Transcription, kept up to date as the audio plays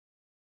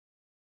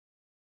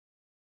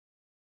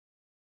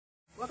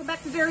Welcome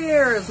back to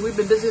Derriere's. We've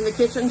been busy in the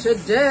kitchen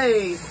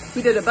today.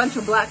 We did a bunch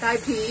of black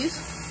eyed peas.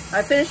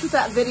 I finished with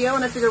that video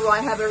and I figured, well, I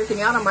have everything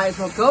out. I might as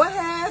well go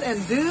ahead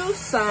and do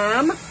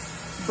some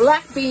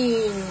black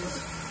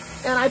beans.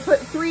 And I put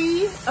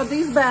 3 of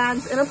these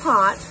bags in a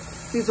pot.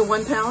 These are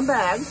 1 pound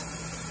bags.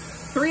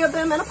 3 of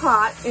them in a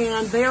pot,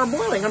 and they are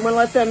boiling. I'm going to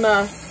let them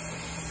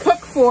cook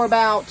for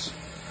about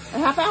a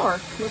half hour.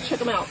 Let's check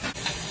them out.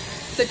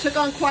 They took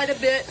on quite a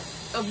bit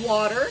of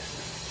water.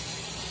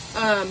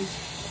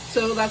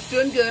 So that's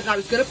doing good. And I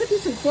was going to put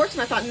these in quarts,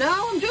 and I thought,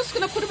 no, I'm just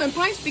going to put them in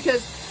pints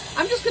because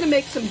I'm just going to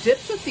make some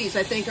dips with these,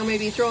 I think, or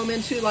maybe throw them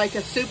into like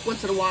a soup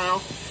once in a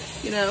while,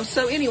 you know.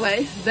 So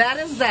anyway, that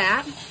is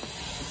that.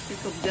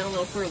 Let's go down a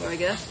little further, I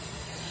guess.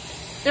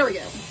 There we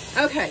go.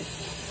 Okay.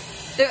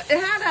 It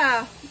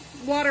had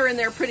water in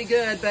there pretty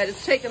good, but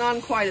it's taken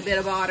on quite a bit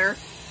of water.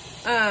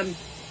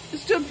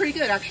 It's doing pretty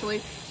good, actually.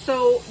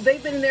 So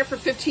they've been in there for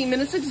 15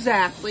 minutes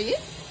exactly.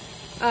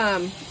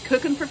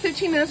 Cooking for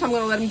 15 minutes. I'm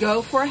going to let them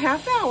go for a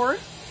half hour.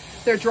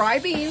 They're dry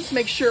beans.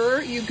 Make sure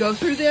you go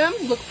through them.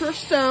 Look for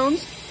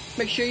stones.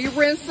 Make sure you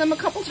rinse them a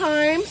couple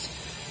times.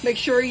 Make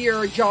sure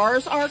your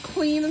jars are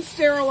clean and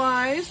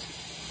sterilized.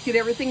 Get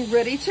everything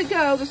ready to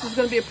go. This is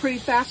going to be a pretty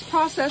fast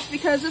process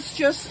because it's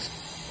just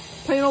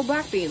plain old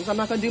black beans. I'm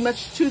not going to do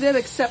much to them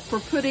except for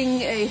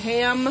putting a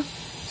ham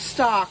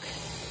stock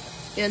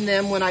in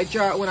them when I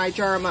jar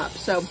them up.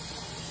 So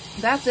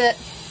that's it.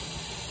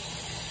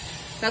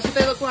 That's what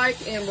they look like,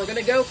 and we're going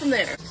to go from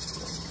there.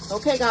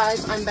 Okay,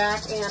 guys, I'm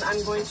back, and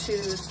I'm going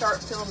to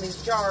start filling these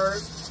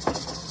jars.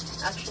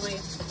 Actually,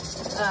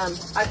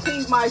 I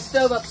cleaned my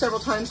stove up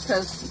several times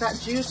because that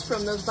juice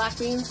from those black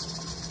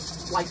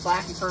beans, like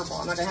black and purple.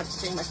 I'm not going to have to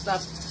clean my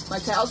stuff, my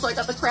towel, so I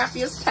got the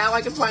crappiest towel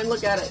I could find.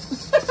 Look at it.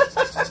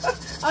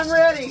 I'm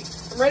ready.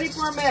 I'm ready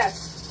for a mess.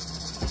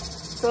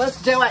 So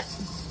let's do it.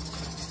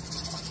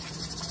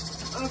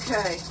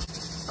 Okay,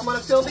 I'm going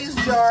to fill these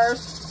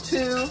jars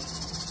to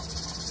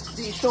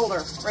the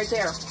shoulder right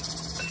there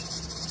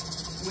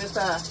with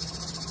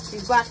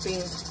these black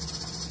beans.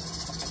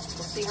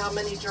 We'll see how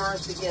many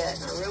jars we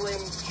get. I really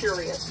am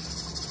curious.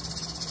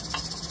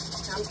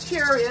 I'm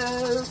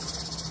curious.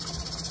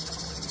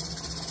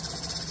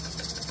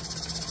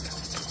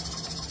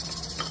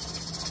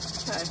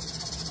 Okay, I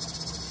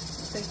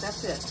think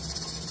that's it.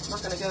 I'm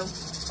not going to go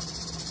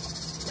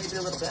maybe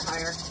a little bit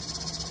higher.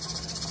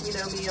 You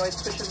know me, always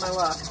pushing my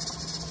luck. I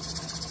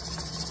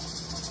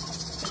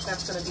think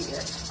that's going to be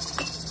it.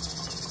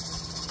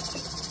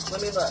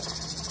 Let me look.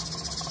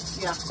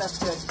 Yeah, that's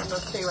good. I'm going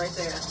to stay right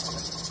there.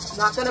 I'm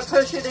not going to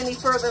push it any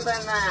further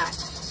than that.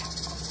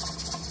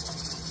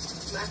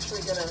 I'm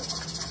actually going to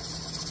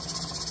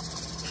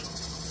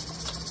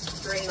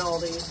drain all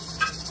these.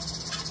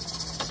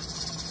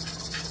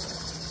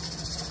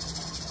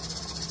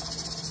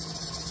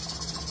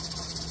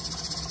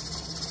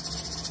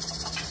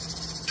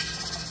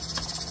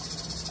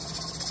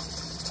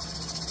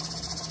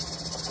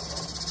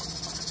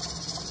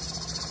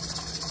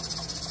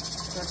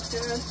 That's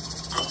good.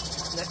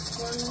 Next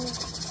one.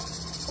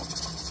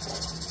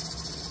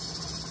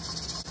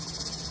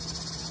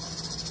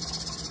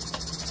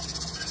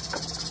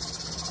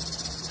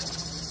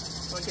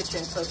 I'll get you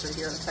in closer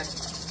here in a second.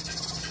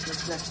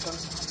 This next one.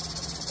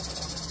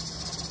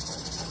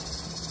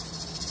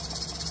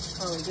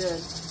 Probably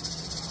good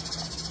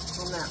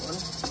on that one.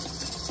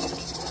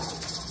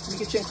 Let me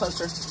get you in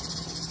closer.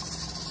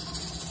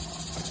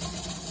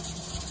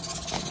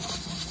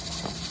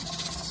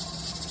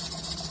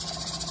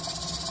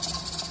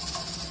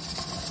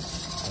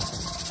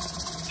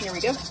 Here we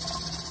go.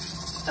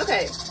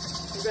 Okay,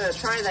 we're going to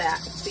try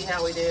that, see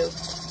how we do.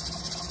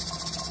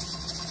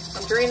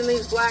 I'm draining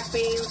these black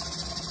beans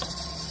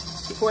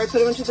before I put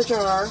them into the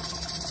jar.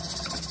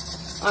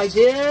 I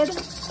did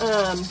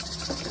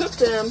cook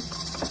them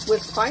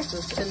with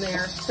spices in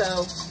there,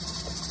 so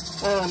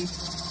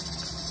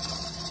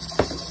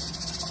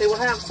they will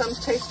have some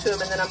taste to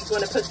them, and then I'm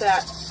going to put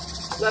that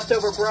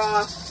leftover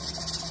broth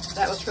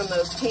that was from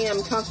those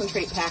ham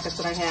concentrate packets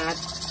that I had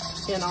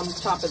in on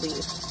top of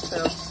these.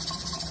 So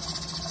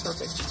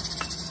perfect.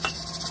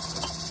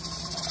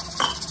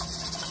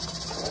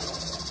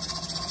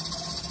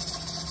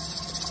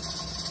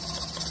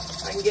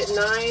 I can get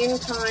 9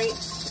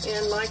 pints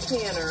in my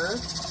canner,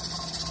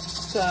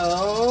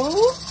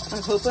 so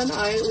I'm hoping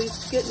I at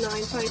least get 9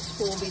 pints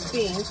full of these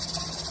beans.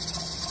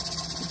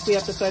 If we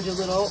have to fudge a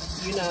little,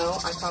 you know,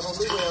 I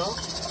probably will.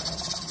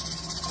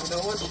 I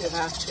don't want to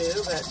have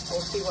to, but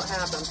we'll see what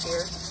happens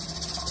here.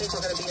 I think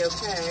we're going to be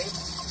okay.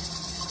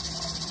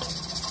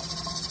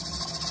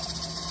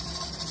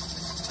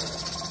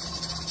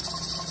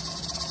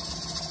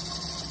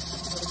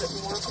 Bit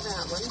more for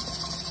that one.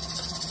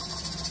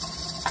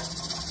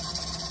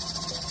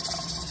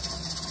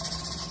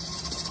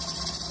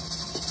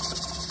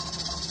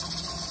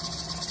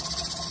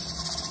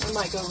 I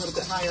might go a little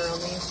bit higher on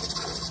these.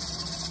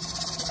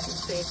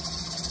 Let's see.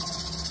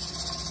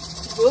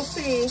 We'll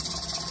see.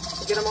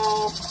 We'll get them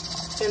all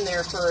in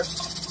there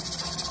first.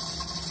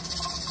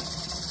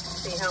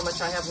 See how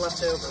much I have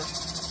left over.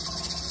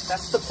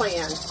 That's the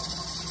plan.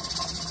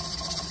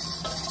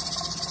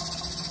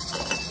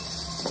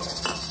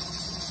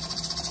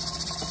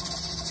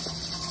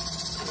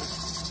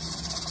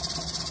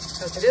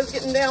 because it is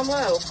getting down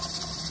low.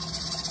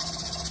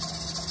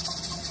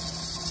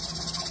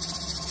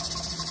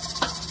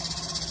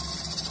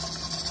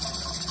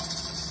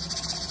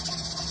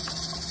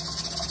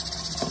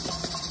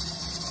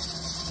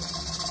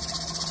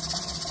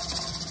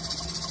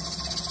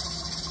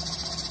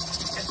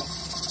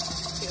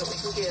 See what we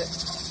can get.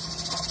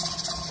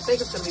 I think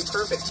it's going to be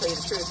perfect, to tell you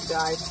the truth, you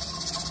guys.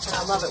 And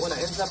I love it when it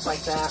ends up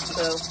like that,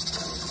 so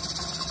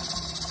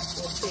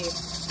we'll see.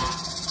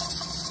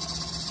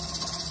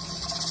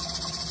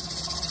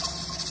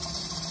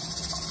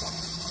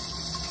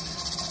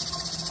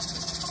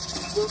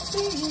 We'll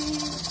see.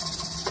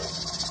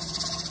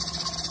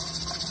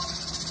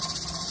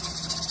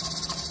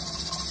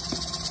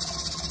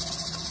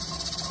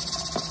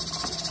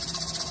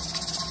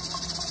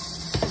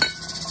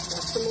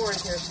 Got some more in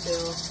here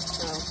still,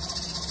 so.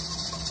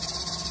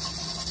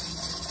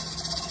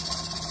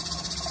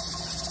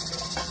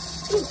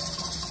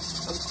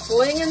 I'm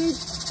slinging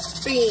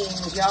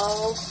beans,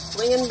 y'all.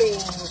 Slinging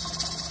beans.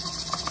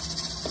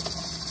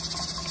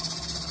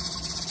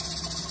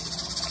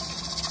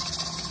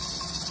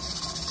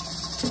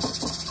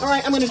 All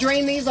right, I'm going to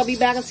drain these. I'll be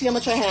back and see how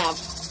much I have.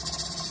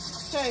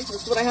 Okay, this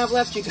is what I have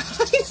left, you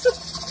guys.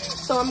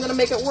 So I'm going to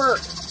make it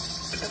work.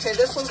 Okay,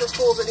 this one's as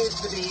full as it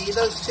needs to be.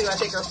 Those two, I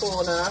think, are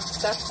full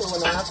enough. That's full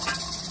enough.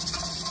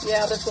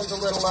 Yeah, this one's a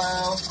little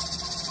low.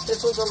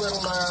 This one's a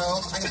little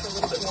low. I can put a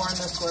little bit more on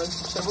this one.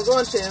 So we're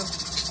going to.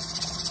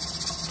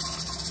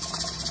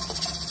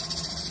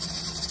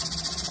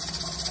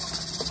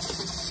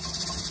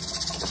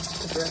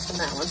 Put the rest in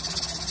that one.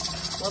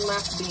 One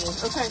last bean.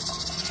 Okay.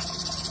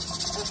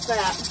 That's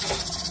that.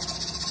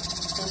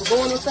 And we're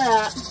going with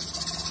that.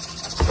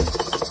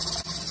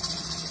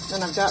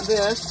 Then I've got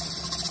this.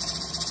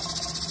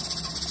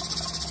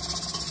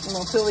 And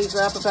we'll fill these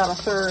up about a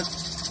third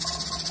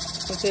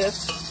with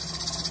this.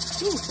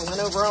 Ooh, I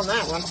went over on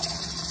that one.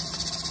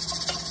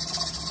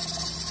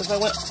 Because I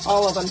went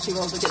all of them to be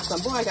able to get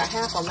some. Boy, I got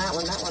half on that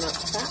one. That one,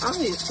 I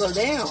need to slow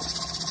down.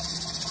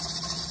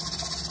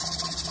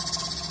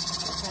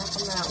 Half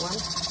on that one.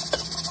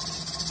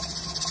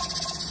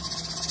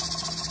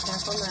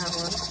 Half on that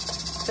one.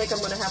 I think I'm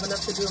going to have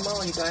enough to do them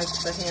all, you guys,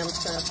 with the ham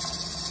stuff.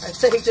 I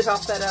saved it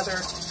off that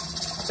other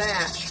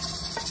batch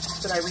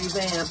that I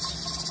revamped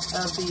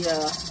of the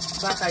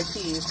black eyed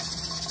peas.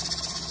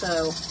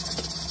 So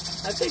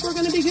I think we're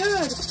going to be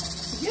good.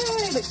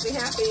 Yay, makes me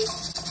happy.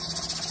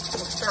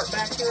 We'll start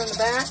back here in the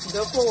back and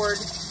go forward.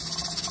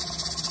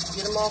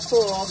 Get them all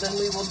full, then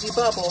we will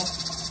debubble.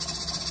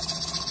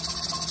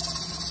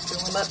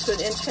 Fill them up to an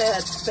inch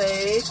head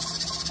space.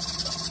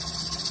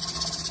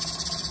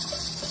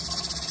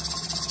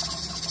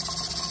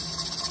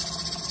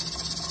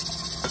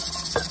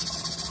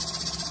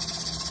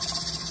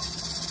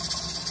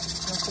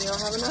 Hopefully I'll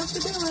have enough to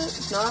do it.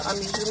 If not, I'm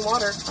using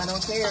water. I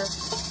don't care.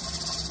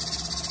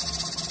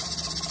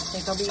 I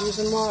think I'll be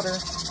using water.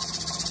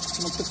 I'm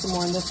going to put some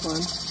more in this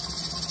one.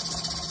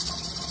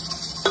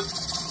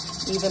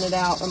 Even it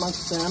out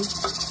amongst them.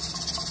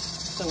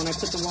 So when I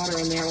put the water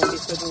in there, it won't be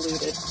so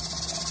diluted.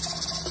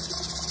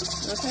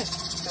 Okay,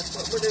 that's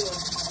what we're doing.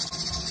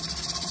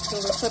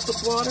 Fill this up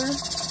with water,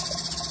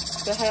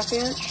 the 1/2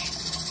 inch.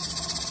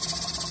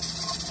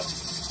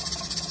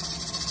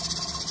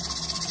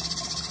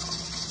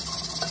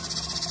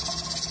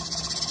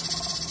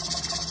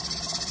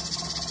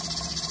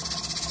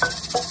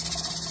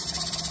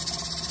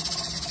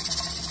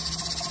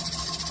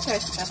 Okay,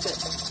 that's it.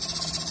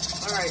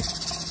 All right.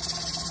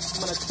 I'm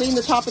going to clean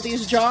the top of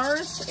these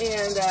jars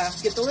and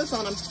get the lids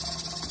on them.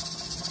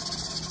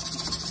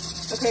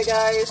 Okay,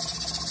 guys.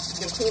 I'm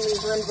going to clean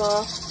these rims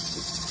off.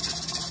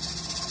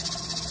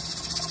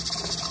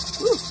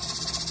 Woo.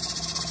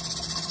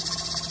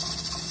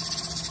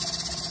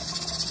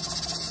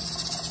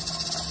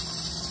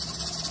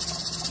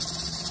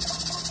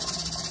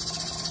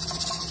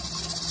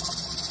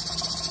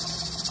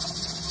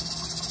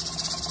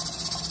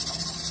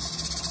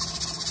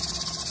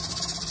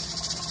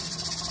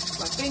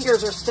 My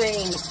fingers are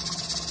stained,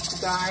 you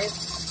guys.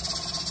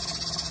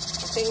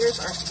 My fingers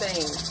are stained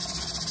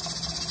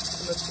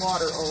in this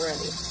water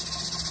already.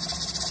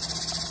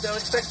 Don't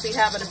expect to be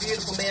having a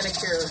beautiful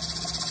manicure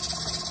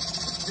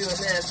doing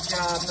this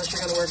job unless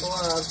you're going to wear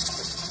gloves.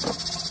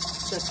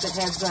 Just a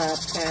heads up,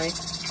 okay?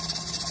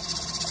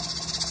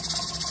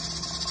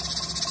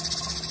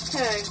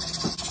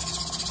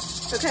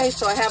 Okay,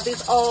 so I have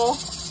these all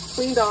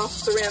cleaned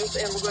off, the rims,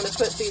 and we're going to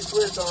put these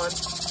lids on.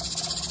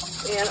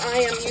 And I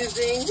am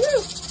using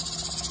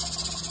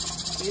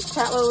these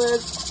Tattler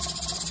lids.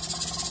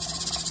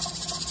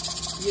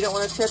 You don't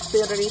want to touch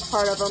the underneath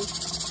part of them.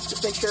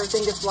 Just make sure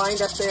everything gets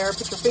lined up there.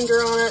 Put your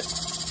finger on it.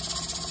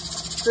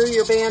 Screw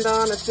your band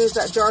on. As soon as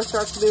that jar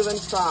starts moving,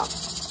 stop.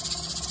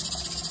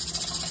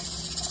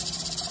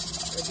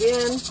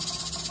 Again,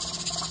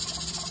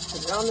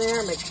 put it on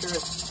there. Make sure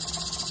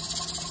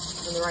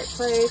it's in the right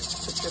place.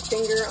 Put your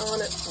finger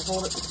on it to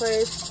hold it in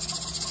place.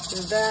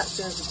 Do that. As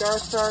soon as the jar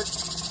starts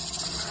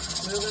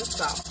moving,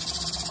 stop.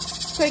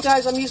 Okay,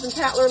 guys, I'm using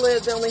Tattler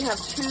lids. I only have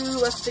 2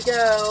 left to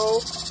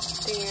go.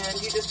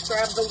 And you just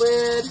grab the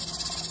lid.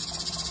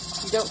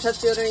 You don't touch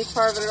the underneath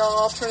part of it at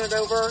all. Turn it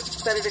over,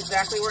 set it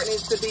exactly where it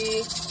needs to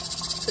be.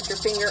 Put your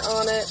finger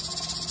on it.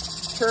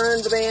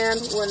 Turn the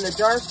band. When the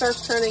jar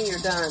starts turning,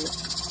 you're done.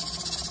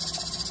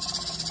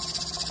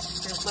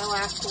 Here's my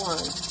last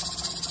one.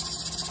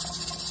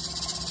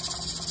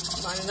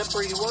 Line it up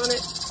where you want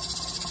it.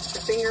 Put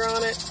your finger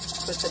on it.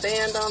 Put the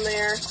band on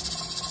there.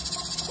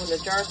 When the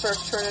jar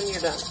starts turning,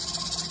 you're done.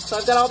 So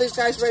I've got all these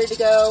guys ready to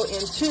go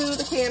into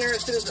the canner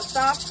as soon as it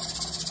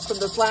stops from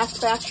this last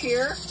batch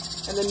here,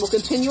 and then we'll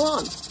continue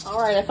on.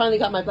 All right, I finally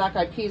got my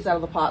black-eyed peas out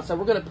of the pot, so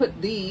we're gonna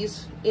put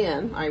these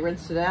in. I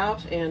rinsed it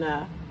out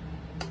and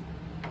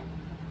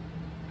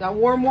got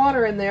warm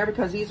water in there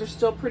because these are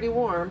still pretty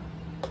warm.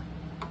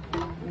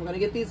 I'm gonna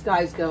get these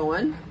guys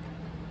going.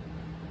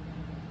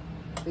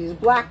 These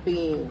black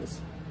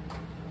beans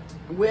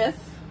with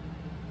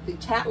the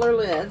Tattler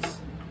lids,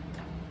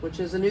 which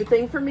is a new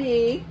thing for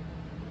me.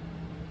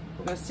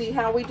 We're gonna see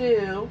how we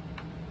do.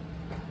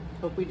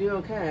 Hope we do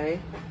okay.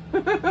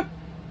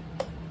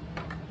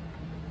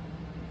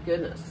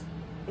 Goodness.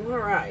 All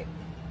right.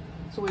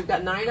 So we've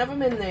got 9 of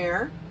them in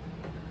there.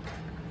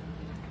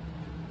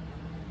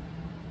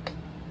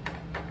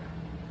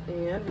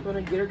 And we're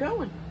gonna get her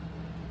going.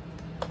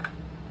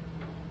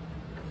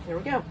 Here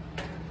we go.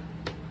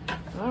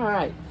 All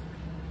right.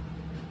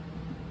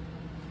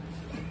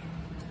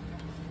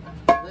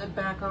 Lid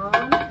back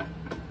on.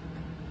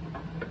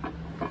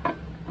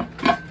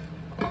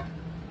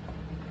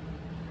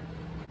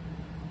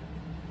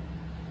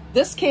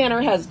 This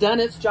canner has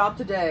done its job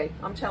today,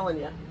 I'm telling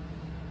you.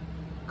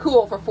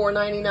 Cool for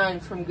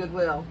 $4.99 from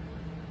Goodwill.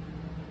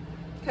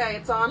 Okay,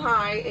 it's on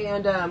high,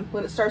 and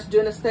when it starts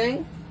doing its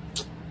thing,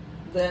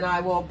 then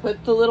I will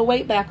put the little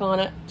weight back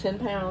on it, 10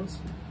 pounds.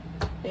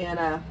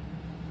 And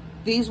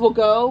these will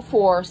go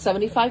for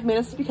 75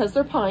 minutes because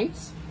they're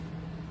pints.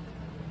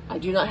 I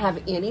do not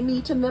have any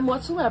meat in them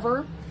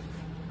whatsoever.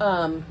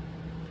 They're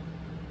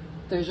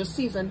just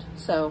seasoned,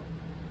 so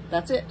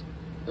that's it.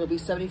 It'll be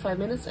 75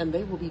 minutes and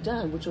they will be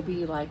done, which will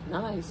be like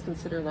nice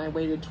considering I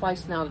waited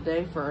twice now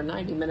today for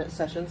 90-minute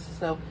sessions.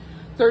 So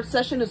third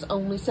session is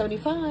only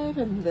 75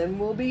 and then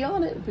we'll be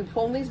on it. We'll be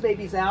pulling these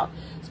babies out.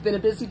 It's been a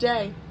busy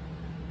day.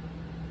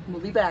 We'll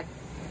be back.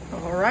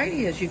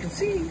 Alrighty, as you can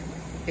see,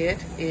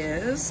 it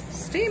is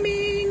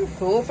steaming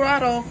full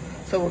throttle.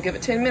 So we'll give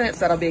it 10 minutes.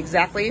 That'll be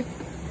exactly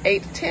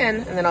 8 to 10,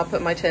 and then I'll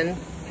put my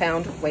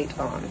 10-pound weight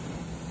on.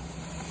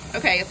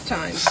 Okay, it's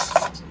time.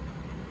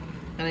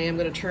 And I am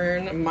going to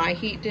turn my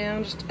heat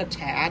down just a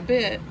tad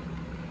bit.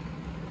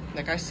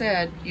 Like I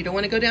said, you don't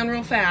want to go down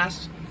real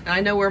fast. And I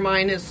know where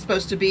mine is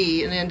supposed to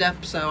be and end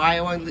up, so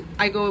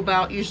I go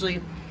about,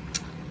 usually,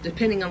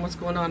 depending on what's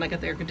going on, I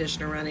got the air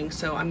conditioner running,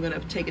 so I'm going to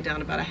take it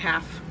down about a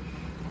half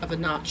of a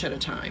notch at a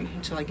time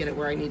until I get it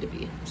where I need to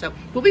be. So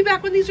we'll be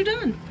back when these are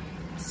done.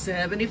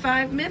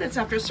 75 minutes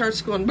after it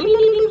starts going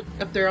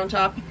up there on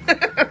top.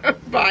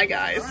 Bye,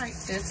 guys. All right,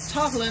 it's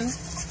toggling.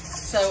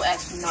 So at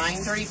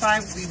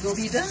 9:35, we will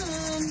be done.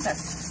 That's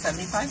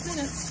 75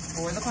 minutes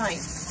for the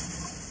pint.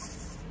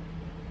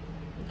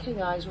 Okay,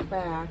 guys, we're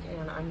back,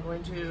 and I'm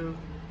going to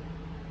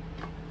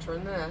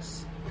turn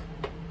this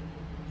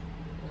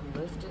and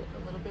lift it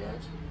a little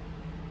bit.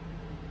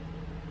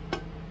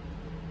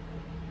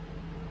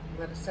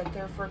 Let it sit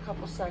there for a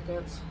couple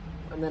seconds,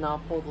 and then I'll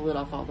pull the lid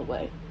off all the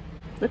way.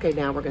 Okay,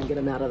 now we're going to get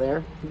them out of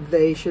there.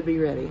 They should be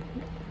ready.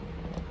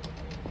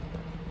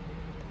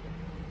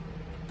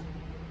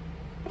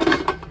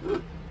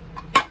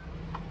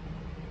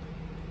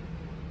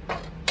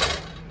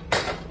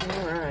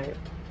 Alright.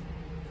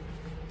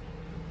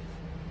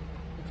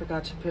 I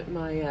forgot to put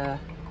my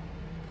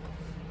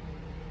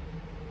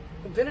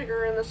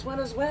vinegar in this one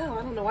as well.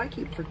 I don't know why I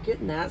keep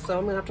forgetting that, so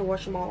I'm going to have to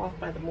wash them all off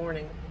by the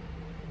morning.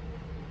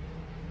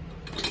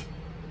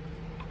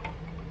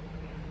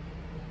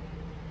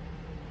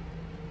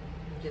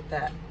 Get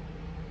that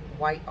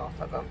white off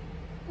of them.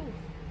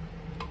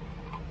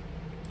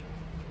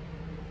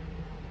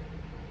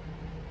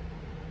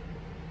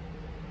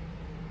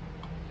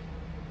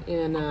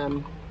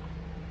 In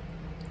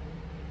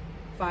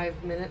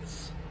 5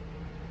 minutes,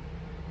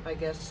 I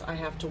guess I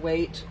have to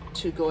wait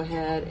to go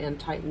ahead and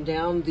tighten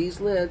down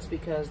these lids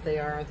because they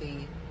are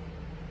the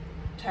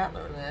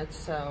Tattler lids,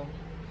 so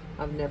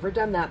I've never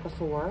done that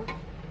before,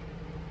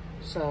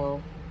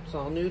 so it's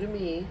all new to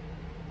me.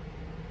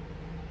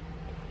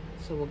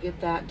 So we'll get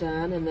that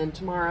done, and then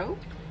tomorrow,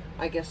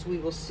 I guess we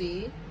will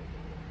see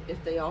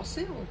if they all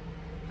sealed.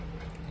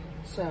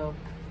 So,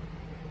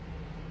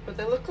 but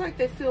they look like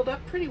they filled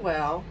up pretty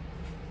well.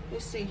 You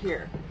see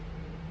here.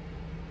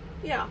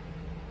 Yeah,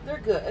 they're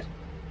good.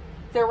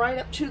 They're right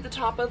up to the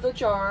top of the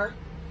jar.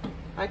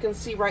 I can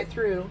see right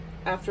through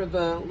after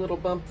the little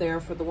bump there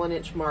for the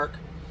 1-inch mark.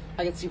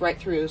 I can see right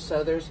through,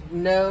 so there's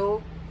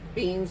no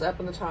beans up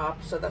in the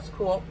top, so that's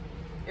cool.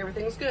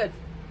 Everything's good.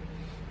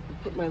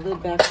 Put my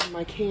lid back on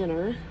my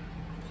canner.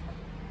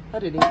 I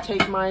didn't even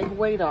take my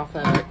weight off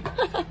of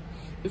it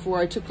before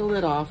I took the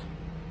lid off.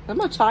 I'm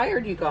not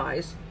tired, you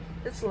guys.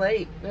 It's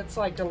late. It's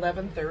like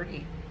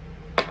 11:30.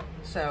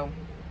 So,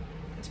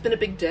 it's been a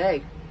big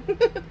day.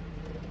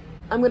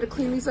 I'm going to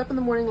clean these up in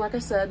the morning, like I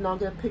said, and I'll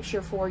get a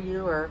picture for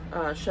you or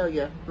show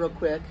you real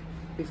quick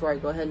before I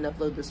go ahead and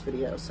upload this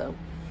video. So,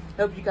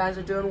 hope you guys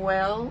are doing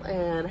well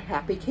and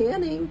happy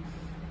canning.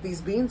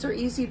 These beans are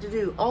easy to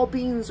do. All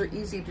beans are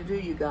easy to do,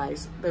 you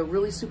guys. They're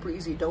really super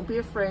easy. Don't be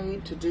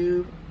afraid to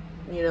do,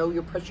 you know,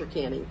 your pressure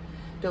canning.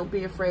 Don't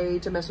be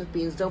afraid to mess with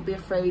beans. Don't be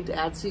afraid to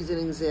add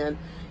seasonings in.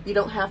 You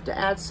don't have to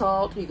add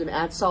salt. You can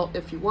add salt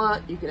if you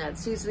want. You can add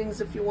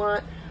seasonings if you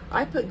want.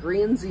 I put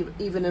greens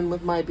even in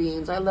with my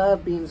beans. I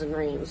love beans and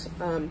greens.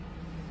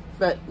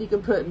 But you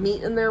can put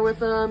meat in there with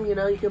them. You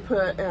know, you can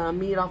put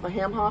meat off a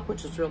ham hock,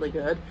 which is really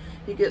good.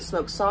 You get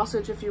smoked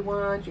sausage if you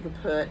want. You can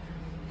put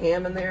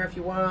ham in there if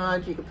you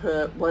want. You can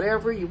put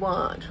whatever you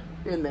want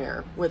in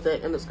there with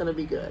it, and it's going to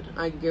be good.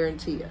 I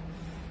guarantee you.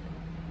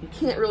 You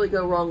can't really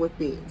go wrong with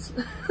beans.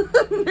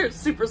 They're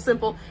super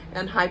simple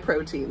and high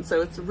protein.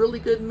 So it's a really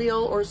good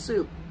meal or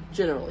soup,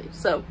 generally.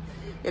 So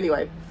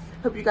anyway,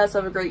 hope you guys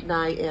have a great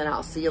night, and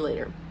I'll see you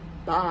later.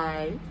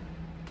 Bye.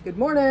 Good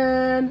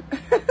morning.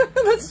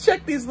 Let's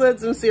check these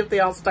lids and see if they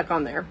all stuck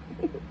on there.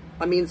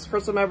 I mean, it's the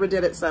first time I ever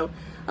did it, so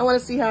I want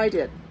to see how I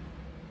did.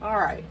 All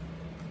right.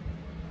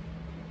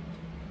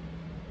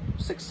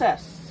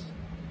 Success.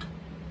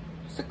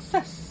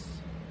 Success.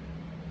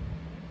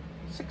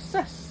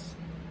 Success.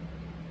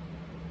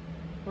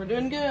 We're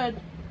doing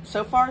good.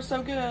 So far,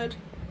 so good.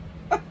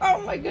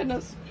 Oh my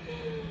goodness.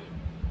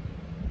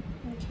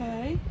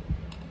 Okay.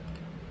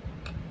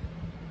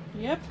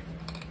 Yep.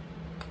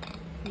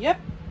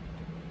 Yep.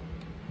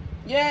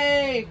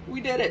 Yay! We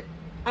did it.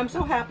 I'm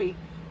so happy.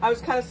 I was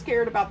kind of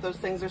scared about those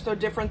things. They're so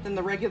different than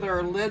the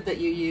regular lid that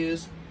you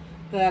use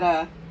that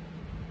I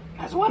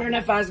was wondering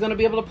if I was going to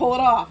be able to pull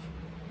it off.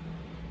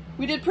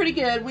 We did pretty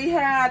good. We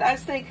had, I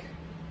think,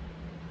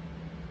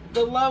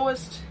 the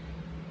lowest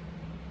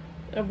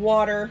of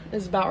water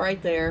is about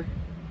right there.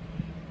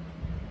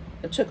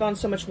 It took on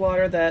so much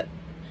water that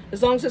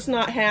as long as it's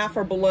not half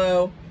or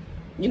below,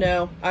 you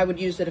know, I would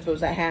use it if it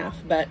was at half,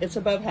 but it's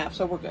above half,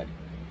 so we're good.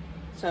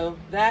 So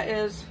that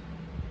is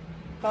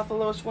about the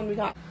lowest one we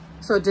got.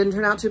 So it didn't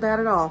turn out too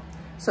bad at all.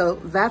 So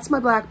that's my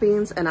black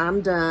beans, and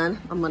I'm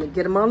done. I'm gonna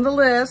get them on the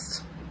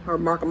list, or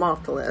mark them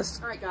off the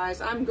list. All right,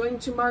 guys, I'm going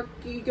to mark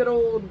the good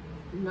old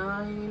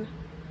 9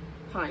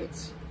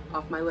 pints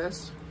off my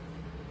list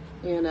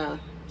and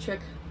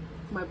check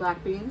my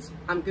black beans.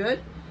 I'm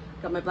good.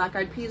 Got my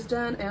black-eyed peas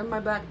done and my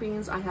black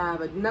beans. I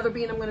have another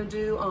bean I'm going to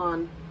do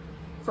on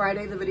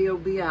Friday. The video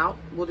will be out.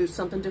 We'll do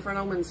something different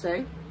on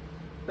Wednesday.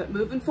 But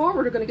moving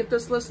forward, we're going to get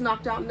this list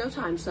knocked out in no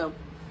time. So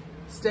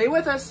stay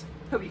with us.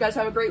 Hope you guys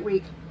have a great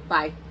week.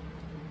 Bye.